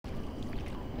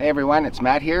Hey everyone, it's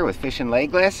Matt here with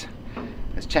Fishinlegless.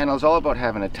 This channel is all about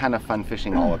having a ton of fun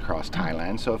fishing all across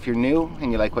Thailand. So if you're new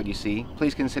and you like what you see,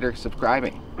 please consider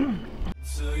subscribing.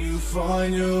 So you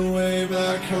find your way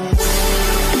back home.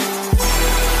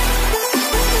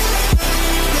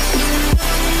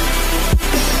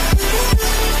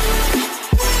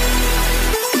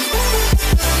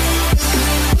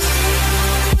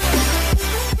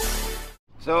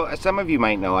 So as some of you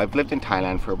might know, I've lived in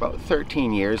Thailand for about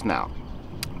 13 years now.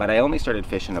 But I only started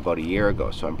fishing about a year ago,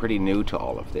 so I'm pretty new to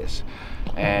all of this.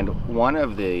 And one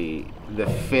of the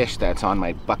fish that's on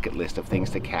my bucket list of things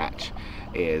to catch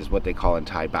is what they call in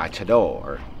Thai bachado,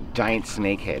 or giant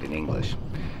snakehead in English.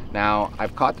 Now,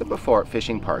 I've caught them before at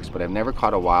fishing parks, but I've never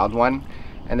caught a wild one.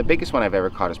 And the biggest one I've ever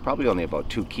caught is probably only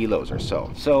about 2 kilos or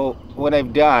so. So what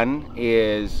I've done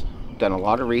is done a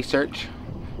lot of research,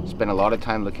 spent a lot of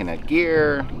time looking at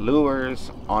gear,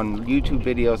 lures, on YouTube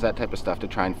videos, that type of stuff to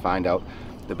try and find out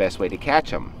the best way to catch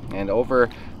them. And over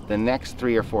the next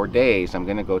 3 or 4 days, I'm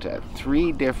going to go to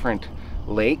 3 different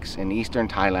lakes in Eastern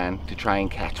Thailand to try and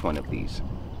catch one of these.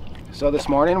 So this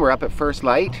morning we're up at first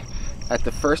light at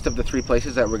the first of the 3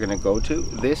 places that we're going to go to.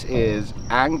 This is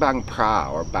Bang Phra,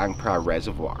 or Bang Phra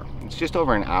Reservoir. It's just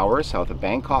over an hour south of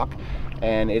Bangkok,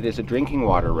 and it is a drinking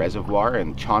water reservoir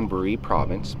in Chon Buri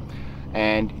Province.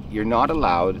 And you're not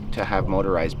allowed to have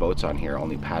motorized boats on here,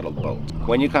 only paddled boats.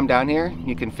 When you come down here,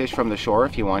 you can fish from the shore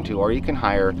if you want to, or you can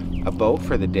hire a boat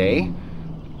for the day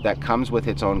that comes with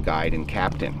its own guide and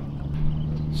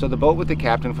captain. So the boat with the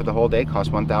captain for the whole day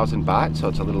costs 1,000 baht, so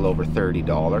it's a little over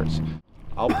 $30.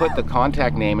 I'll put the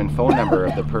contact name and phone number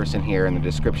of the person here in the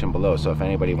description below, so if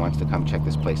anybody wants to come check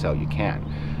this place out, you can.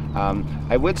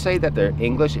 I would say that their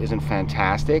English isn't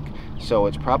fantastic, so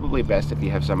it's probably best if you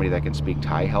have somebody that can speak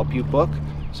Thai help you book.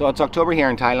 So it's October here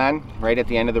in Thailand, right at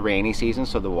the end of the rainy season,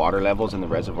 so the water levels in the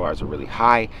reservoirs are really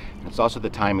high. It's also the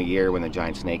time of year when the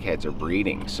giant snakeheads are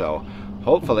breeding, so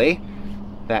hopefully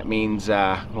that means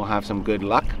we'll have some good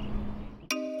luck.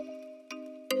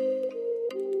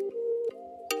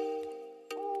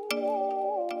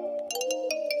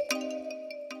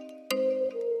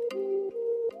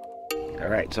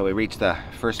 Alright, so we reached the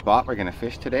first spot we're going to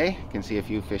fish today. You can see a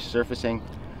few fish surfacing.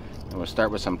 And we'll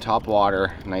start with some top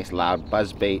water, nice loud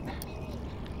buzz bait.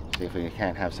 See if we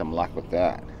can't have some luck with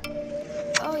that.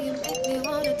 Oh, you make me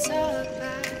want to talk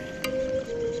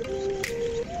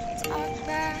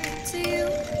back to you.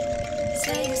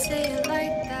 Say it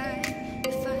like that.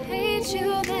 If I hate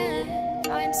you, then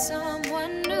find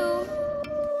someone new.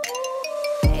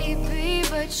 Baby,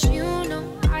 but you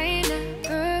know I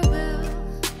never will.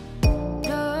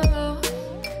 No,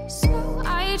 so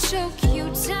I choke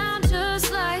you down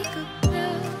just like a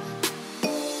pill.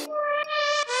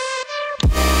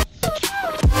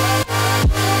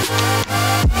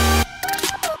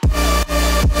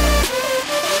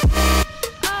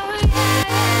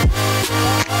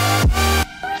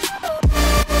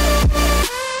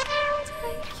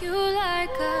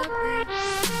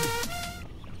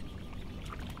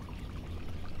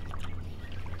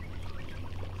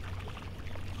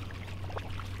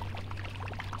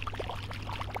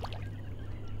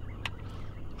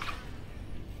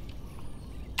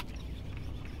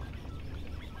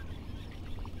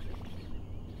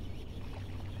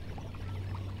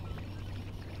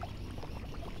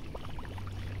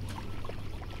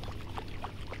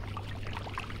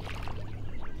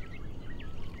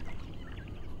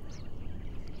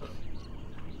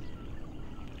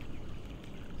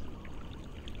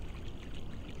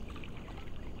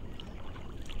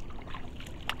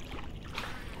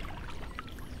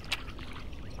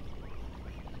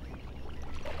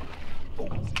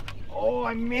 Oh,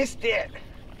 I missed it!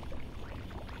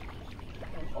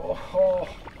 Oh,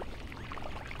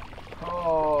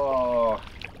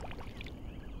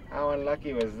 how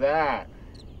unlucky was that?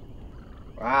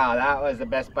 Wow, that was the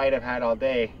best bite I've had all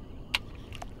day.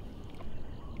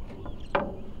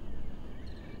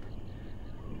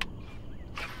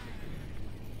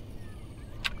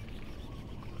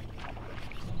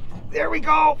 There we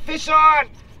go, fish on!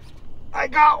 I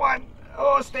got one!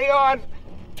 Oh, stay on!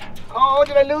 Oh,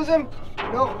 did I lose him?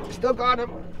 No, still got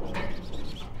him.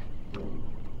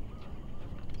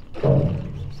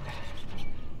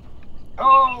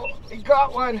 Oh, he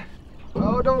got one.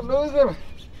 Oh, don't lose him.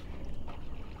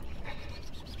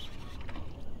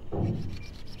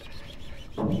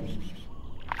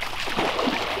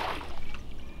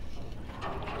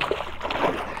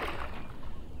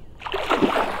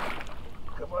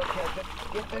 Come on, Captain,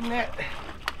 get the net.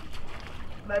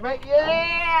 Bye-bye.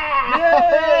 Yeah!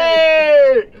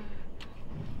 Yay!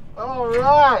 All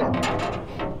right.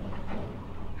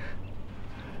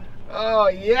 Oh,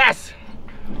 yes.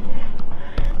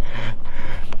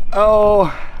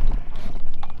 Oh,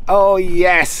 oh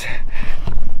yes.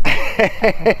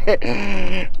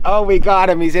 Oh, we got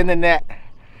him. He's in the net.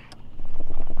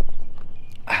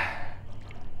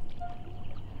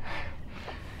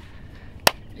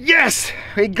 Yes,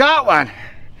 we got one.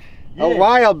 Yeah. A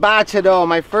wild bachado,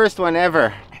 my first one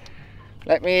ever.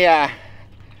 Let me get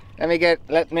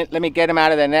him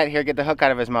out of the net here, get the hook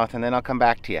out of his mouth, and then I'll come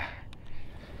back to you.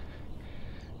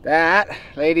 That,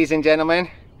 ladies and gentlemen,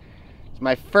 is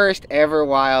my first ever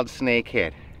wild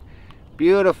snakehead.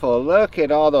 Beautiful. Look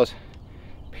at all those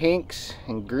pinks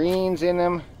and greens in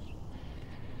them.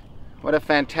 What a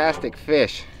fantastic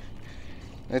fish.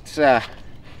 Let's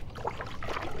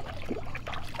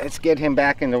get him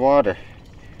back in the water.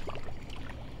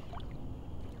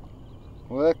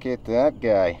 Look at that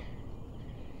guy.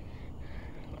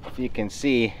 If you can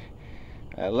see,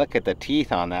 look at the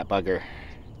teeth on that bugger.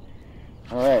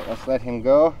 All right, let's let him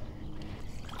go.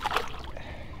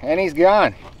 And he's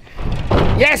gone.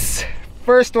 Yes!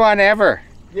 First one ever.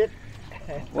 Yep.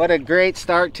 What a great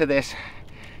start to this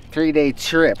 3-day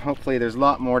trip. Hopefully there's a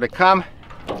lot more to come.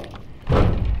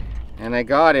 And I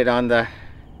got it on the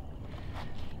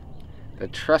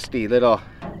trusty little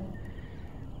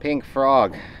pink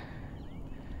frog.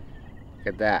 Look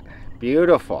at that.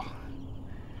 Beautiful.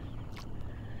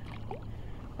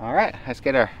 All right, let's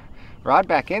get our rod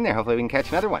back in there. Hopefully we can catch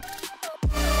another one.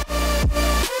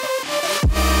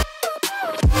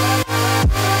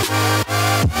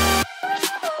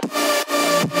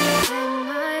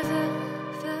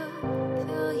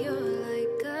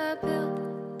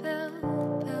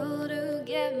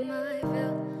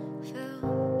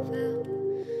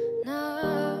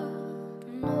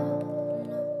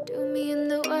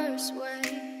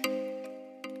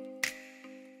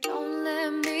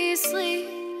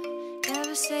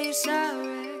 Say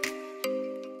sorry.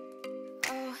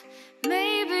 Oh,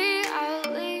 maybe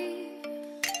I'll leave,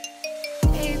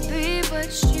 baby,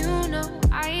 but you know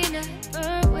I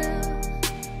never will.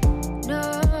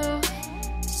 No,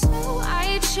 so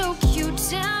I choke you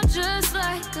down just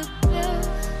like a pill.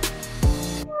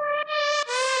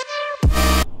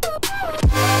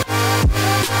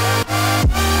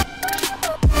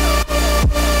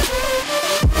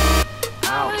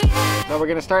 So we're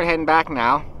gonna start heading back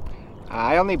now.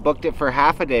 I only booked it for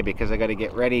half a day because I got to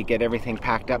get ready, get everything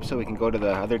packed up so we can go to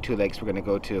the other 2 lakes we're going to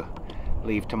go to,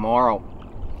 leave tomorrow.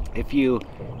 If you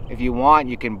want,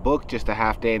 you can book just a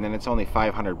half day, and then it's only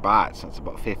 500 baht, so it's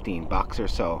about 15 bucks or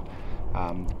so.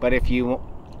 But if you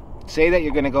say that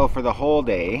you're going to go for the whole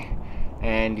day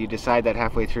and you decide that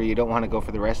halfway through you don't want to go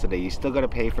for the rest of the day, you still got to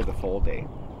pay for the full day.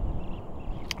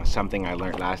 Something I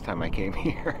learned last time I came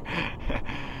here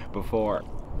before.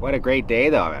 What a great day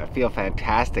though. I feel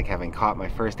fantastic having caught my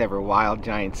first ever wild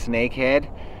giant snakehead.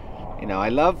 You know, I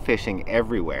love fishing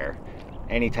everywhere.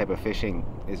 Any type of fishing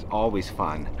is always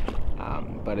fun.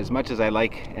 But as much as I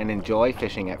like and enjoy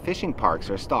fishing at fishing parks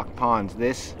or stocked ponds,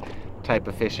 this type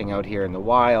of fishing out here in the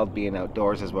wild, being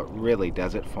outdoors, is what really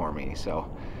does it for me.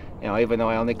 So, you know, even though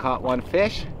I only caught 1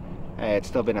 fish, it's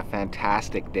still been a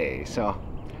fantastic day. So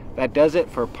that does it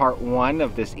for part 1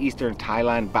 of this Eastern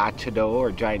Thailand bachado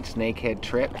or giant snakehead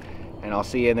trip, and I'll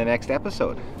see you in the next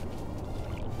episode.